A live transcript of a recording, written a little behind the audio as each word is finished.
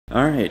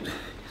Alright,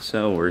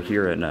 so we're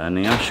here at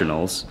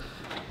Nationals.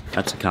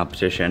 That's a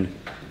competition.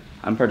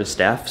 I'm part of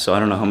staff, so I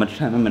don't know how much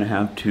time I'm gonna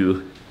have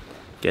to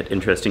get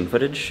interesting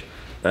footage.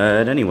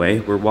 But anyway,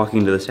 we're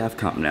walking to the staff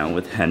comp now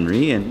with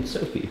Henry and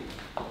Sophie.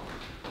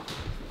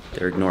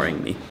 They're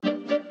ignoring me.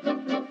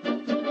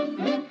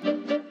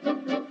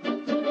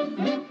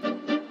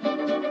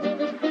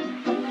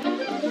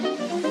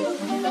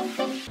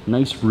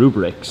 Nice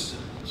rubrics.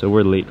 So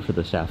we're late for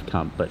the staff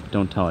comp, but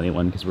don't tell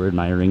anyone because we're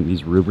admiring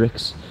these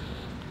rubrics.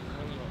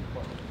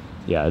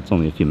 Yeah, it's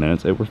only a few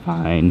minutes. We're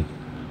fine.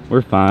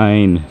 We're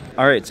fine.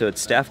 All right, so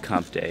it's staff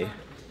comp day,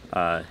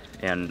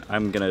 and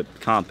I'm gonna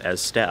comp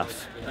as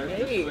staff.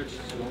 Hey.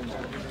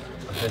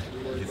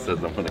 He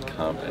says I'm gonna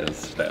comp as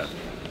staff.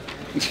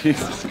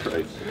 Jesus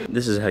Christ.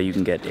 This is how you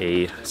can get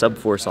a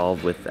sub-4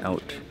 solve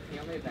without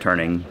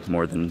turning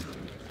more than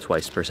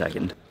twice per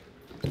second.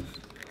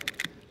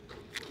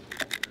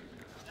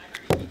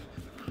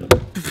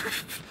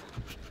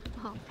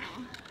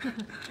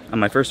 On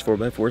my first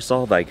 4x4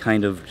 solve, I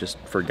kind of just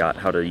forgot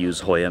how to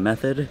use Hoya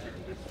method,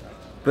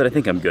 but I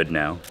think I'm good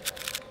now.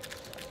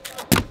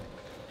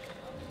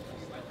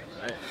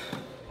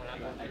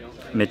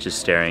 Mitch is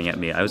staring at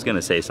me. I was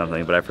gonna say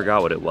something, but I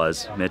forgot what it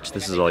was. Mitch,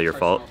 this is all your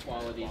fault.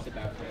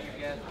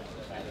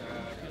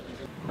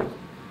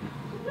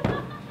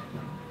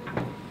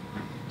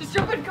 Just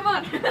jump in, come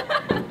on!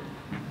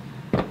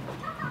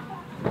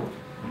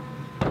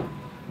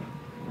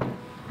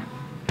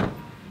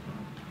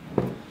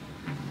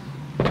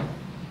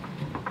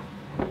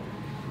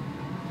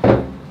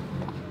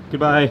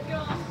 Goodbye.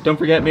 Don't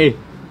forget me.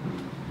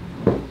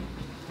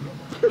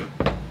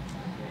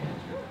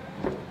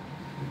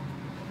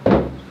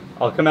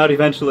 I'll come out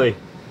eventually.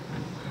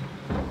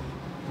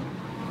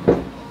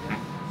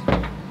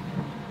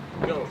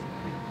 Go.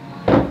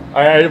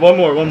 All right, one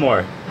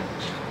more.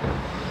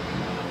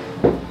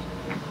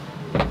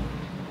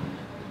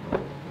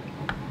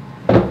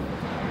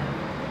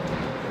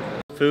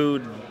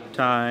 Food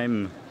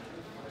time.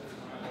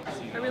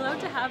 Are we allowed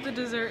to have the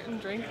dessert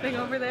and drink thing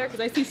over there? Because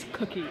I see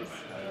cookies.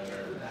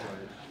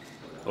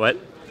 What?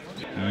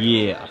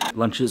 Yeah.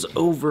 Lunch is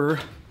over,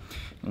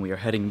 and we are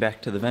heading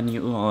back to the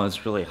venue. Oh,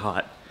 it's really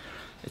hot.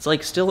 It's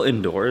like still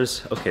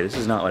indoors. Okay, this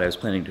is not what I was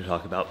planning to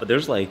talk about, but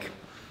there's like,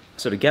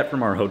 so to get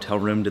from our hotel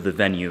room to the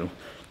venue,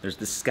 there's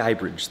this sky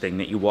bridge thing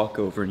that you walk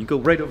over and you go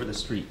right over the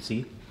street,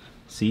 see?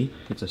 See?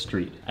 It's a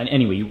street. And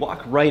anyway, you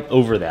walk right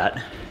over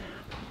that,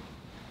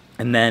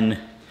 and then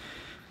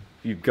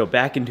you go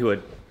back into a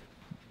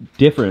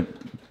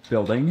different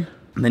building,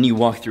 and then you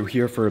walk through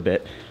here for a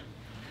bit,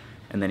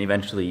 and then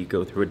eventually you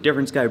go through a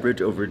different sky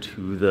bridge over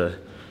to the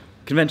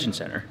convention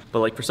center. But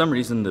like for some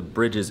reason the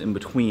bridges in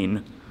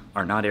between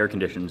are not air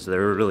conditioned, so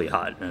they're really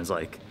hot, and it's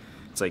like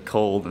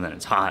cold, and then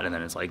it's hot, and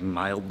then it's like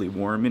mildly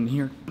warm in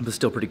here, but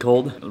still pretty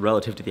cold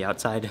relative to the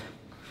outside.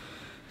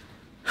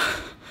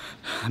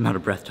 I'm out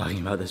of breath talking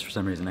about this for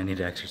some reason. I need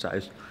to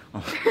exercise.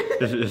 Oh,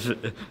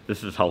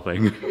 this is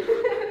helping.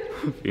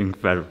 Being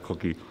fed with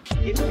cookie.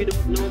 If you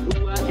don't know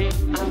who I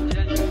am, I'll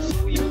tell you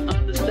so you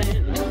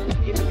understand.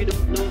 If you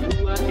don't know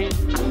who I am,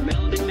 I'm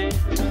Melody Man.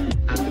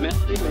 I'm the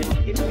Melody Man.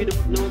 If you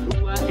don't know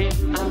who I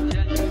am, I'll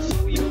tell you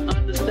so you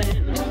understand.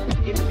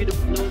 If you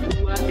don't know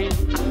who I am,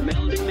 I'm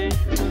Melody Man.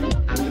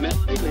 I'm the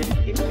Melody Man.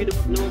 If you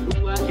don't know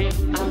who I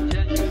am, I'll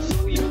tell you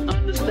so you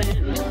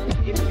understand.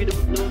 If you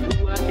don't know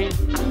who I am,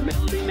 I'm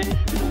Melody Man.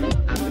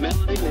 I'm the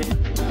Melody Man.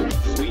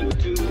 Sweet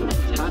tune,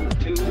 hot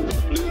tune,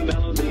 blue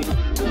melody.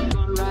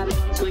 One ride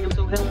on, swing 'em,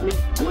 so help me.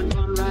 One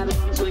ride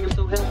on, swing 'em,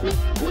 so help me.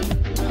 One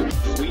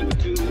sweet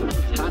tune,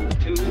 hot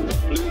tune,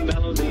 blue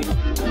melody.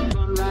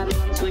 One ride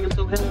on, swing 'em,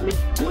 so help me.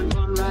 One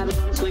ride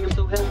on, swing 'em,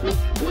 so help me.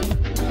 One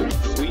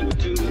sweet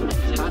tune,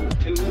 hot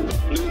tune,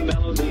 blue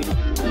melody.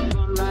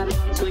 One ride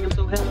on, swing 'em,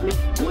 so help me.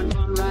 One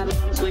ride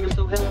on, swing 'em,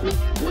 so help me.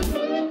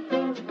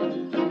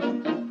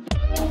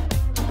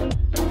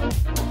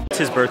 It's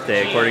his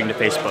birthday, according to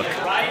Facebook.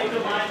 Ryan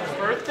DeLine's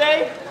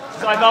birthday,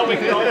 so I thought we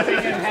could all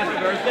sing him happy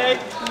birthday.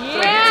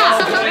 Yeah!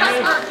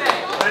 birthday!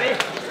 Ready?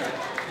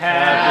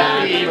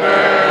 Happy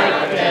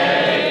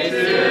birthday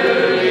to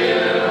you.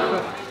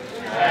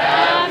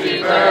 Happy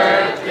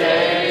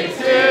birthday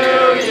to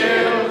you.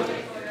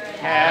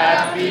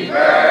 Happy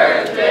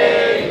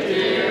birthday,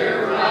 dear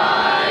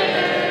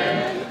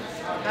Ryan.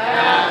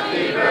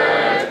 Happy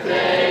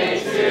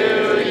birthday to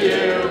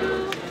you.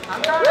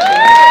 I'm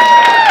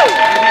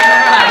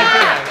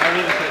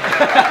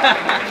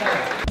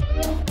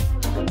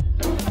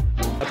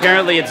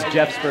Apparently it's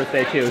Jeff's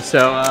birthday too,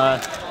 so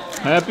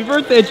happy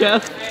birthday,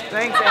 Jeff!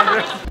 Thanks,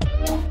 Andrew.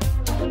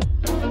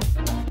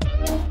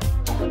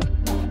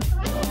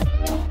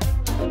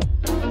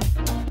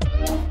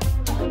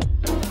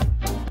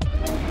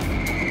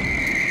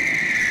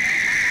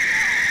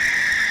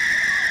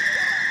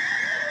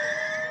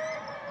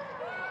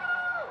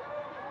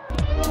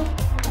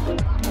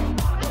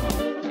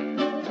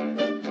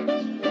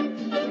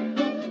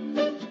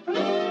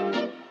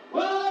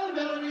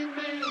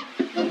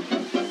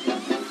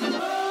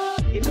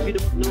 If you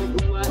don't know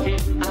who I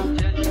am, I'll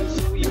tell you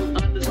so you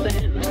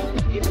understand.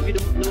 If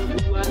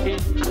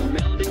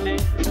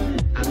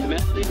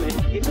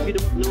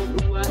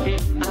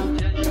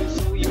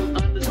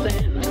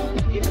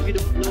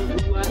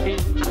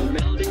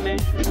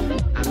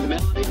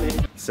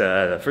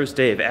the first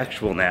day of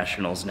actual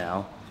nationals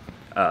now.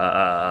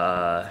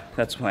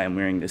 That's why I'm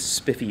wearing this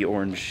spiffy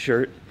orange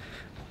shirt.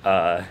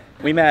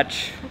 We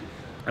match.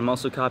 I'm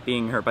also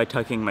copying her by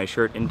tucking my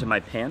shirt into my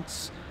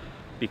pants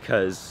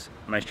because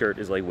my shirt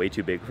is like way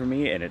too big for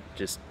me and it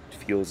just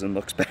feels and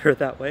looks better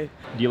that way.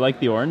 Do you like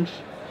the orange?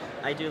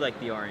 I do like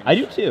the orange. I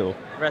do too.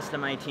 The rest of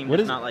my team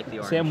does not like the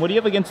orange. Sam, what do you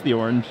have against the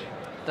orange?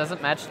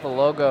 Doesn't match the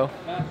logo.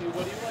 Matthew,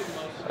 what do you like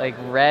most? Like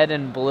red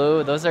and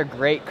blue, those are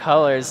great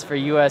colors for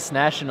US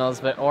Nationals,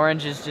 but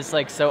orange is just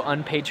like so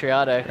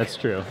unpatriotic. That's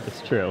true,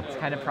 it's true. It's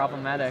kind of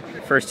problematic.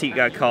 First heat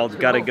got called,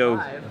 gotta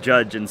go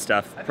judge and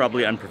stuff.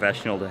 Probably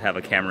unprofessional to have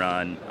a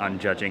camera on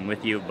judging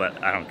with you,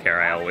 but I don't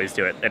care, I always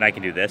do it. And I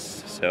can do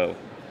this, so.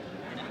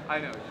 I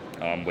know.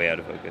 Oh, I'm way out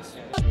of focus.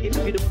 If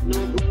you don't know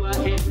who I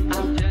am,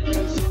 I'll tell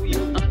you so you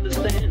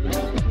understand.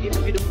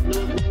 If you don't know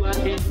who I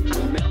am, I'm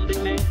the melody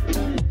man.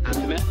 I'm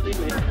the melody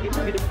man. If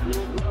you don't know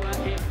who I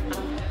am,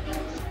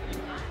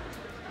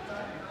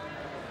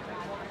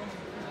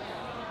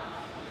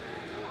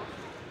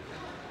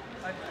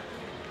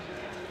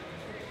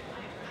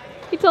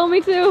 He told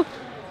me to.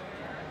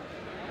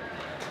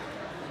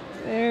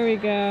 There we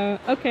go.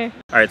 Okay.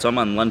 All right, so I'm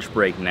on lunch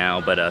break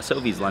now, but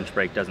Sophie's lunch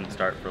break doesn't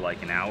start for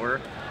like an hour.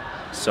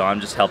 So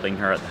I'm just helping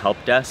her at the help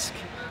desk.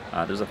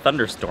 There's a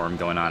thunderstorm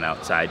going on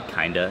outside,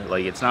 kinda.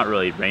 Like, it's not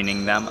really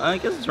raining them. I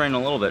guess it's raining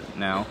a little bit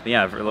now. But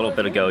yeah, for a little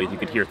bit ago, you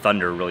could hear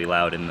thunder really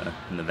loud in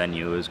the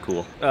venue. It was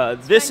cool.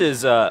 This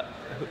is,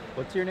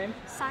 what's your name?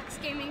 Sox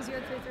Gaming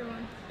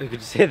 0331. Could you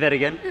say that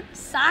again?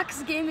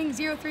 Sox Gaming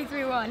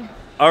 0331.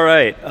 All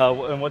right,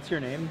 and what's your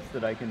name so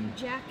that I can...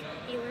 Jack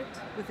Ehlert.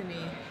 With an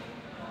E.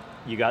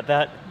 You got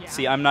that? Yeah.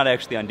 See, I'm not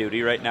actually on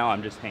duty right now.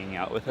 I'm just hanging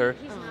out with her.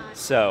 He's not.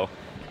 So,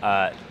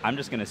 I'm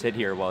just gonna sit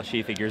here while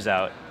she figures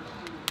out,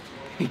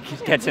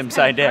 gets him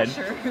signed in. No.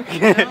 Here you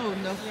go.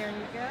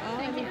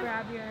 Thank you.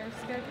 Grab your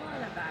schedule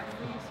and a bag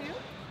for you too.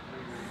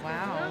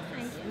 Wow.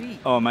 Sweet.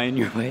 Oh, am I in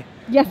your way?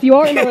 Yes, you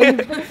are in the way.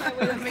 That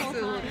makes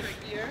it a little bit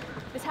easier.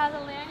 This has a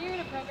lanyard,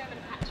 a program, and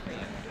a patch for you.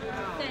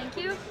 Thank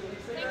you.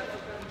 Thank you.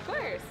 Of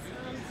course.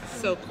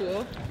 So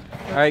cool.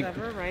 All right.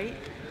 Ever, right?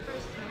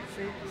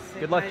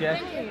 Good luck,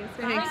 Jack.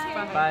 Thanks.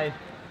 Bye. Bye.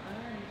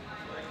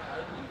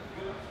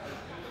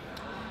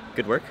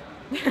 Good work.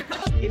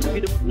 if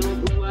you don't know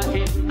who I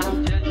am,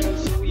 I'll tell you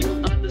so you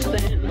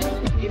understand.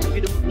 If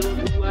you don't know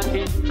who I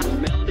am, I'm the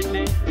melody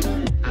man.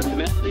 I'm the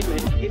melody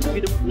man. If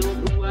you don't know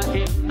who I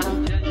am,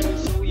 I'll tell you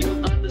so you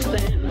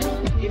understand.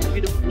 If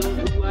you don't know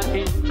who I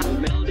am, I'm the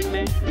melody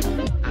man.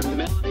 I'm the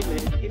melody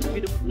man. If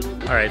you don't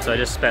know. All right, so I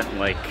just spent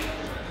like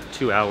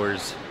 2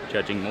 hours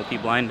judging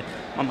multi-blind.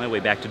 I'm on my way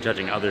back to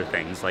judging other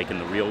things, like in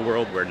the real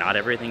world where not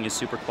everything is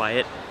super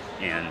quiet,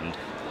 and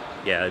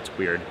yeah, it's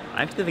weird.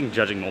 I actually think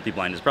judging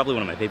multi-blind is probably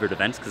one of my favorite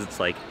events because it's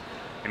like,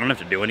 you don't have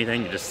to do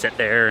anything, you just sit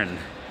there and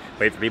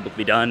wait for people to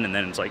be done, and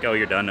then it's like, oh,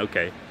 you're done,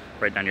 okay.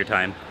 Write down your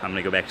time, I'm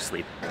gonna go back to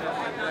sleep.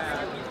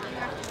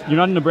 You're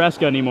not in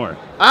Nebraska anymore.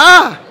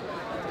 Ah!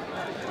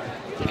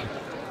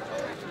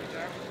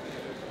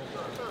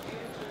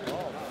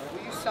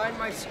 Will you sign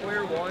my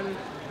square one?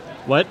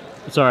 What?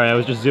 Sorry, I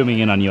was just zooming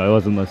in on you. I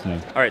wasn't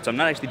listening. All right, so I'm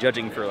not actually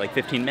judging for like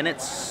 15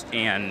 minutes,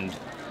 and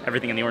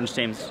everything in the orange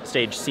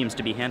stage seems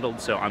to be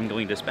handled, so I'm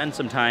going to spend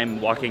some time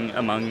walking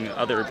among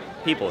other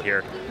people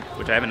here,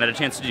 which I haven't had a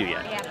chance to do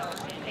yet.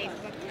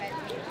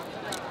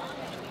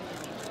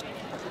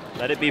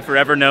 Let it be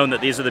forever known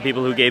that these are the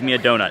people who gave me a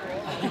donut.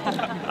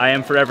 I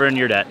am forever in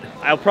your debt.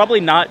 I'll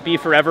probably not be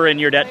forever in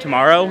your debt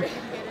tomorrow,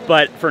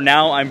 but for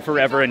now, I'm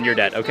forever in your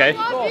debt, okay?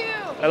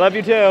 I love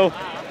you too.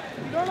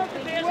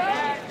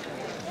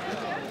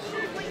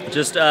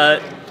 Just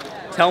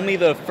tell me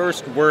the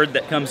first word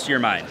that comes to your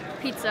mind.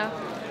 Pizza.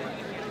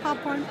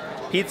 Popcorn.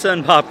 Pizza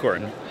and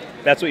popcorn.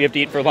 That's what you have to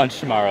eat for lunch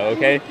tomorrow,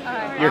 okay?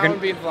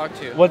 Beef vlog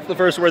too. What's the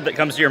first word that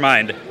comes to your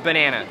mind?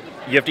 Banana.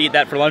 You have to eat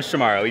that for lunch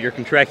tomorrow. You're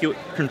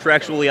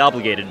contractually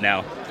obligated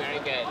now. Very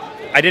good.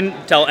 I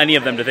didn't tell any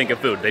of them to think of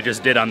food. They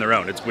just did on their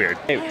own. It's weird.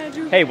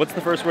 Hey, what's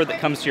the first word that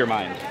comes to your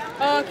mind?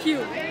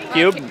 Cube.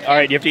 Cube? All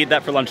right, you have to eat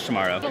that for lunch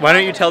tomorrow. Why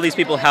don't you tell these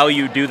people how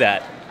you do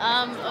that?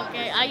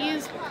 Okay, I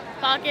use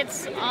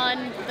pockets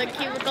on the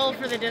cubicle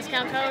for the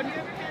discount code.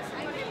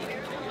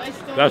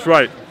 That's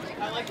right.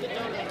 I like the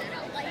donut.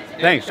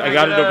 Thanks, I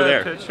got it over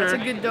there. That's a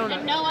good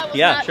donut. No, I was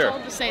Yeah, not sure.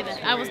 told to say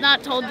that. I was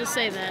not told to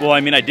say that. Well, I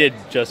mean, I did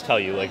just tell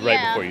you, like, right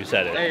Yeah. before you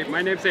said it. Hey,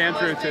 my name's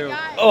Andrew too.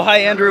 Oh, hi,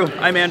 Andrew.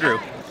 I'm Andrew.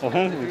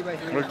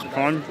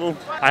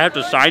 I have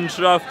to sign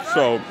stuff,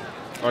 so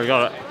I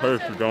gotta pay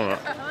for donut.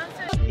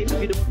 If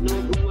you don't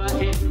know who I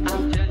am,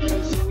 I'll tell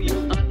you so you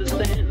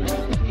understand.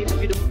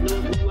 If you don't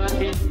know who I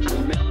am, I'm the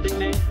melody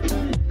man.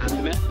 I'm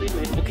the melody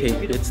man. Okay,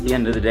 it's the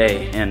end of the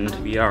day, and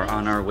we are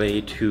on our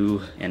way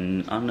to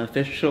an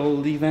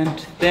unofficial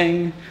event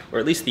thing, or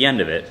at least the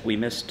end of it. We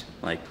missed,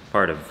 like,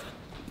 part of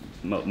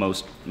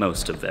most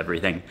of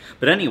everything.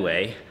 But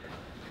anyway,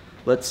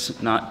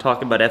 let's not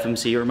talk about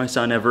FMC or my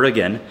son ever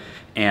again,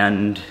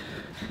 and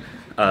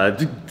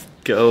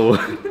go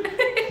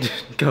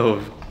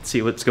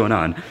see what's going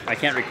on. I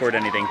can't record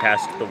anything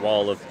past the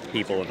wall of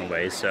people in the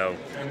way, so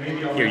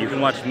here, you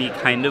can watch me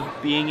kind of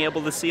being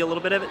able to see a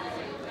little bit of it.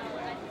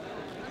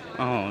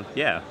 Oh,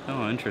 yeah.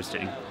 Oh,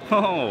 interesting.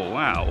 Oh,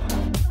 wow.